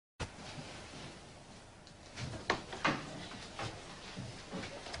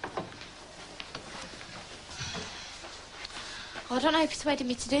Oh, I don't know who persuaded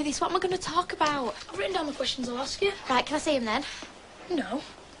me to do this. What am I going to talk about? I've written down the questions I'll ask you. Right, can I see him then? No.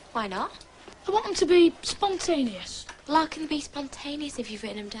 Why not? I want them to be spontaneous. Well, how can they be spontaneous if you've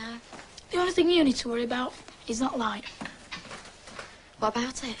written them down? The only thing you need to worry about is that light. What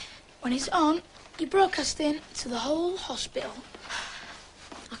about it? When it's on, you're broadcasting to the whole hospital.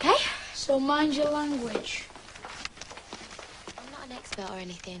 Okay. So mind your language. I'm not an expert or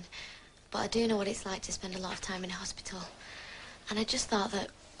anything, but I do know what it's like to spend a lot of time in a hospital. And I just thought that,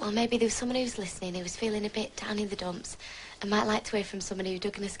 well, maybe there was someone who was listening who was feeling a bit down in the dumps and might like to hear from someone who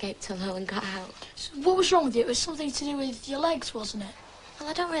dug an escape tunnel and got out. So what was wrong with you? It was something to do with your legs, wasn't it? Well,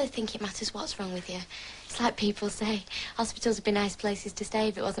 I don't really think it matters what's wrong with you. It's like people say, hospitals would be nice places to stay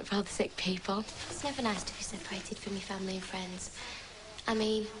if it wasn't for all the sick people. It's never nice to be separated from your family and friends. I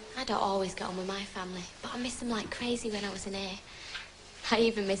mean, I don't always get on with my family, but I miss them like crazy when I was in here. I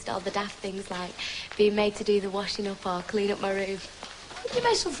even missed all the daft things like being made to do the washing up or clean up my room. You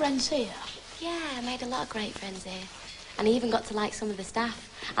made some friends here? Yeah, I made a lot of great friends here. And I even got to like some of the staff.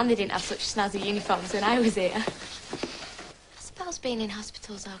 And they didn't have such snazzy uniforms when I was here. I suppose being in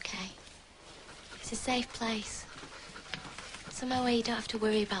hospital's okay. It's a safe place. Somewhere where you don't have to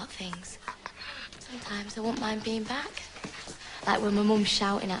worry about things. Sometimes I won't mind being back. Like when my mum's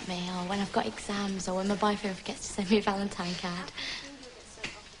shouting at me, or when I've got exams, or when my boyfriend forgets to send me a Valentine card.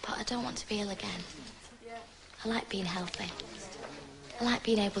 But I don't want to be ill again. I like being healthy. I like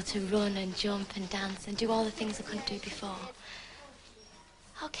being able to run and jump and dance and do all the things I couldn't do before.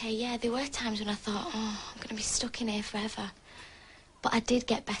 Okay, yeah, there were times when I thought, oh, I'm going to be stuck in here forever. But I did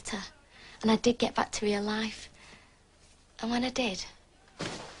get better, and I did get back to real life. And when I did,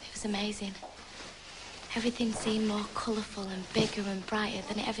 it was amazing. Everything seemed more colourful and bigger and brighter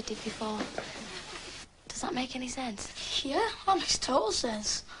than it ever did before. Does that make any sense? Yeah, that makes total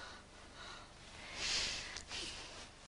sense.